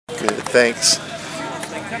Thanks.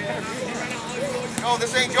 No,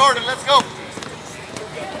 this ain't Jordan. Let's go.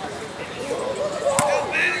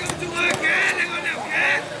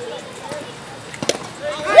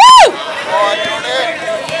 Woo! Come on, Jordan.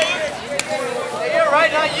 Hey, you're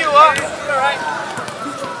right, not you, huh? You're right.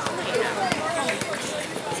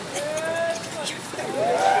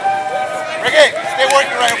 Ricky, stay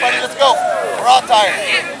working right, buddy. Let's go. We're all tired.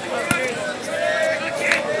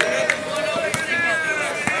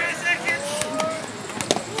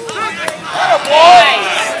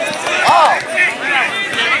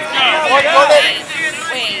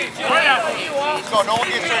 Let's go. No one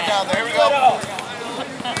gets turned down there. Here we go.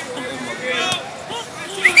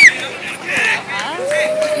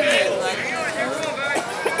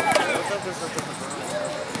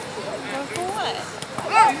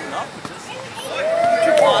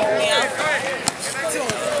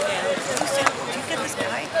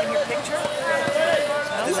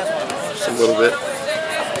 Just a little bit.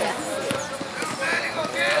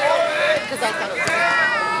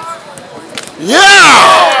 Yeah!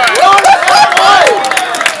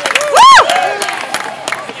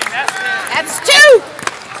 That's two!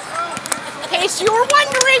 In case you were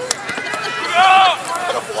wondering.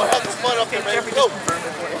 Boy, have some fun up there, man. Go.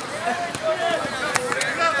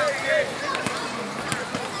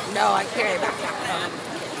 No, I carry back.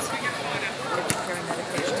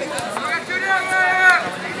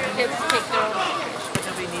 Kids take their own.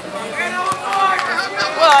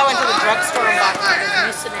 Well, I went to the drugstore and bought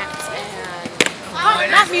Mucinex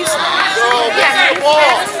and not Mucinex. Yeah,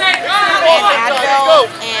 and Advil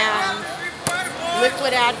and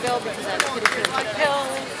liquid Advil because I couldn't take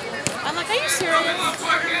pills. I'm like, are you serious?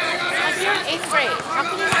 Like, you're in 8th grade. How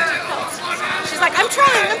can you not take pills? She's like, I'm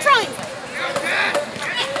trying.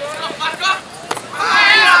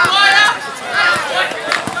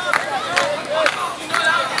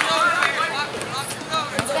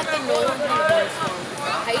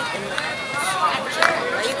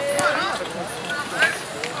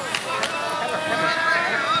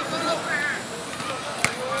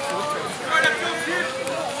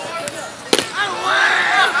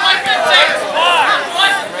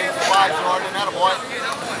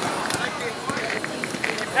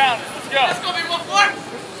 Let's go, people. Forward.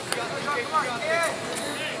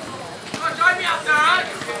 Join me out there, huh?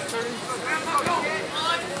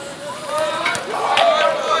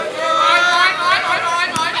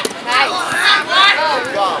 Nice.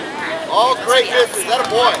 Good job. All great business. That a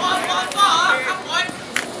boy.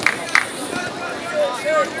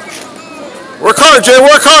 Work hard, Jay.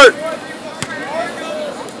 Work hard.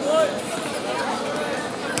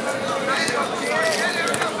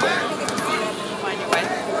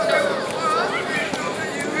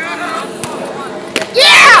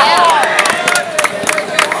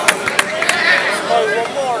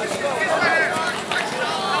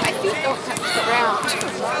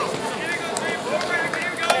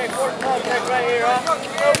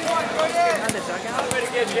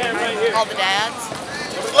 All the dads.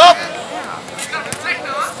 Up.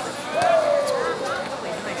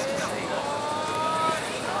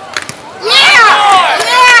 Yeah!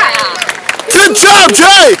 Yeah! Good job,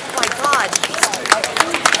 Jay!